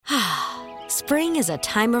Spring is a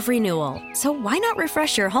time of renewal, so why not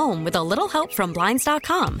refresh your home with a little help from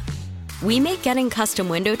Blinds.com? We make getting custom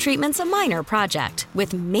window treatments a minor project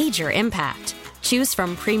with major impact. Choose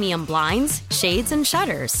from premium blinds, shades, and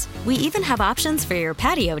shutters. We even have options for your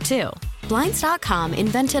patio, too. Blinds.com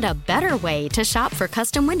invented a better way to shop for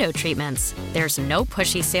custom window treatments. There's no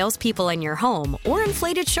pushy salespeople in your home or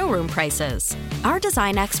inflated showroom prices. Our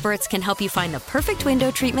design experts can help you find the perfect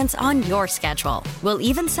window treatments on your schedule. We'll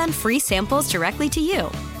even send free samples directly to you.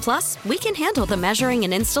 Plus, we can handle the measuring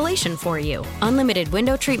and installation for you. Unlimited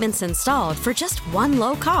window treatments installed for just one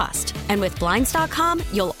low cost. And with Blinds.com,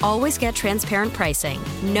 you'll always get transparent pricing.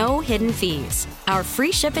 No hidden fees. Our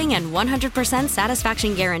free shipping and 100%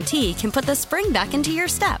 satisfaction guarantee can put the spring back into your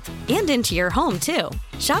step and into your home, too.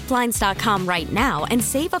 Shop Blinds.com right now and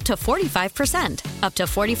save up to 45%. Up to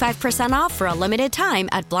 45% off for a limited time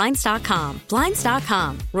at Blinds.com.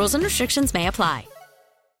 Blinds.com. Rules and restrictions may apply.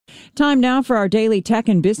 Time now for our daily tech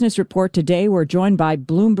and business report. Today, we're joined by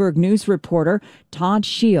Bloomberg News reporter Todd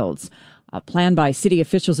Shields. A plan by city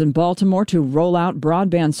officials in Baltimore to roll out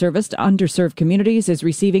broadband service to underserved communities is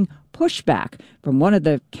receiving pushback from one of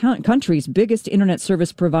the country's biggest internet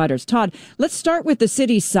service providers. Todd, let's start with the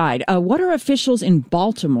city side. What are officials in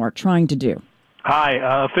Baltimore trying to do?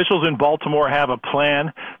 Hi. Officials in Baltimore have a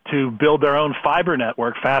plan to build their own fiber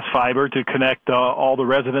network, fast fiber, to connect all the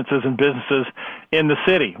residences and businesses in the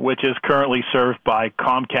city, which is currently served by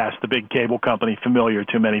Comcast, the big cable company familiar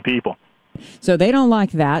to many people. So they don't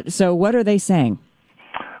like that. So what are they saying?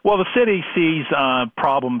 Well, the city sees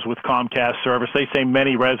problems with Comcast service. They say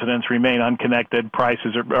many residents remain unconnected.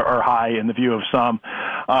 Prices are high in the view of some.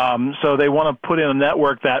 So they want to put in a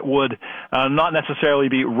network that would not necessarily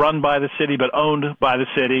be run by the city, but owned by the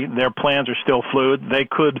city. Their plans are still fluid. They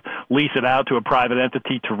could lease it out to a private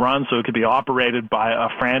entity to run, so it could be operated by a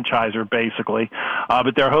franchisor, basically.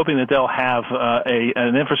 But they're hoping that they'll have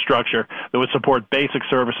an infrastructure that would support basic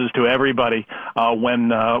services to everybody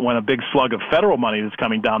when a big slug of federal money that's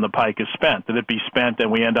coming down the pike is spent, that it be spent and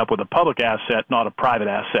we end up with a public asset, not a private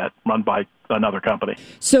asset run by another company.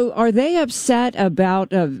 So are they upset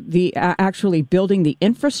about the actually building the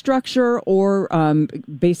infrastructure or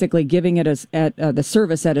basically giving it as the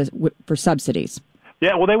service for subsidies?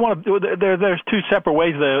 Yeah, well, they want to. There's two separate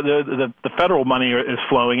ways the federal money is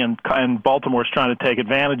flowing, and Baltimore's trying to take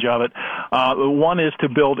advantage of it. One is to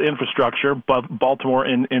build infrastructure, but Baltimore,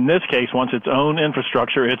 in this case, wants its own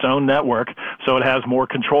infrastructure, its own network, so it has more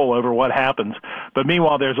control over what happens. But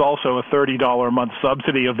meanwhile, there's also a $30 a month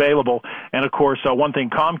subsidy available, and of course, one thing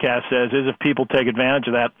Comcast says is if people take advantage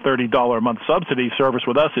of that $30 a month subsidy, service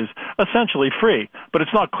with us is essentially free. But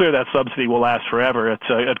it's not clear that subsidy will last forever. It's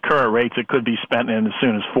at current rates, it could be spent in as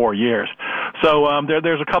soon as 4 years. So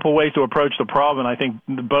there's a couple ways to approach the problem. I think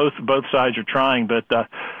both sides are trying, but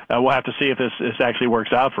we'll have to see if this actually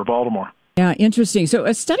works out for Baltimore. Yeah, interesting. So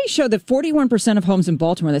a study showed that 41% of homes in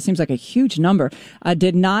Baltimore, that seems like a huge number,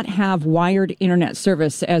 did not have wired internet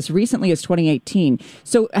service as recently as 2018.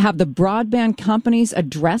 So have the broadband companies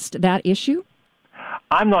addressed that issue?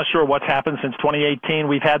 I'm not sure what's happened since 2018.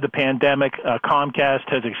 We've had the pandemic. Comcast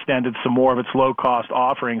has extended some more of its low-cost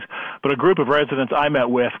offerings, but a group of residents I met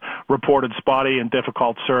with reported spotty and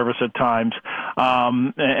difficult service at times,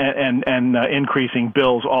 and increasing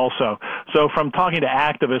bills also. So from talking to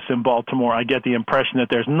activists in Baltimore, I get the impression that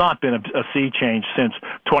there's not been a sea change since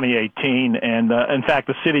 2018, and in fact,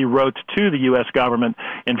 the city wrote to the U.S. government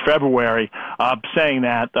in February saying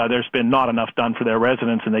that there's been not enough done for their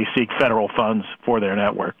residents, and they seek federal funds for their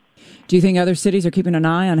network. Do you think other cities are keeping an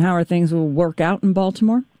eye on how things will work out in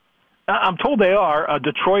Baltimore? I'm told they are.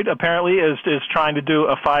 Detroit apparently is trying to do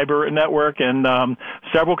a fiber network, and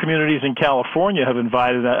several communities in California have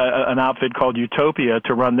invited an outfit called Utopia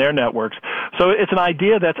to run their networks. So it's an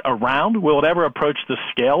idea that's around. Will it ever approach the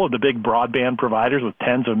scale of the big broadband providers with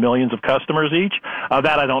tens of millions of customers each?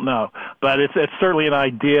 That I don't know. But it's certainly an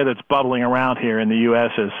idea that's bubbling around here in the U.S.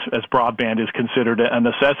 as broadband is considered a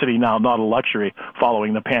necessity now, not a luxury,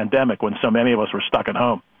 following the pandemic when so many of us were stuck at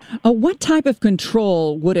home. What type of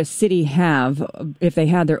control would a city have if they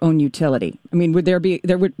had their own utility? I mean, would there be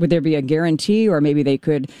a guarantee, or maybe they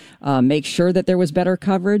could make sure that there was better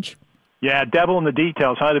coverage? Yeah, devil in the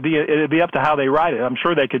details. It'd be up to how they write it. I'm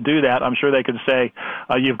sure they could do that. I'm sure they could say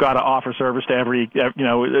you've got to offer service to every.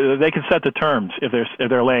 They could set the terms if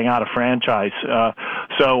they're laying out a franchise.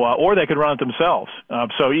 Or they could run it themselves.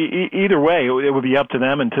 So either way, it would be up to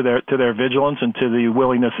them and to their vigilance and to the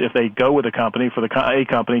willingness, if they go with a company, for a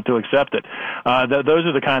company to accept it. Those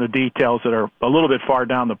are the kind of details that are a little bit far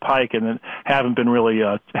down the pike and haven't been really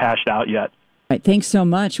hashed out yet. Right, thanks so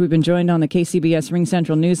much. We've been joined on the KCBS Ring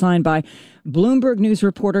Central Newsline by Bloomberg News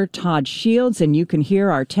reporter Todd Shields, and you can hear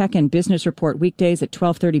our Tech and Business Report weekdays at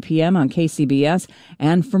 12:30 p.m. on KCBS.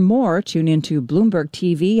 And for more, tune into Bloomberg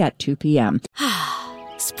TV at 2 p.m.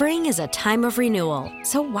 Spring is a time of renewal,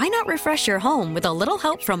 so why not refresh your home with a little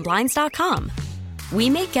help from Blinds.com? We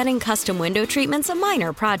make getting custom window treatments a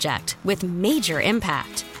minor project with major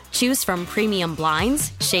impact. Choose from premium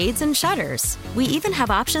blinds, shades, and shutters. We even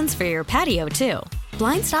have options for your patio, too.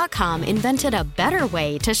 Blinds.com invented a better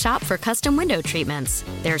way to shop for custom window treatments.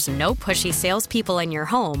 There's no pushy salespeople in your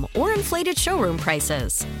home or inflated showroom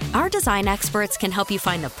prices. Our design experts can help you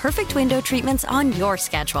find the perfect window treatments on your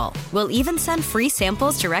schedule. We'll even send free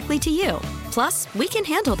samples directly to you. Plus, we can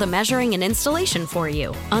handle the measuring and installation for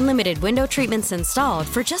you. Unlimited window treatments installed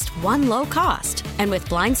for just one low cost. And with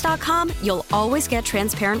Blinds.com, you'll always get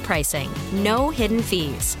transparent pricing. No hidden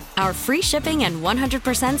fees. Our free shipping and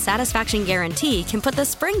 100% satisfaction guarantee can put the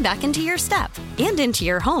spring back into your step and into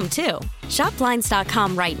your home, too. Shop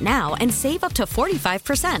Blinds.com right now and save up to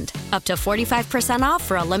 45%. Up to 45% off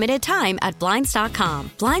for a limited time at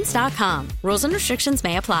Blinds.com. Blinds.com. Rules and restrictions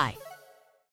may apply.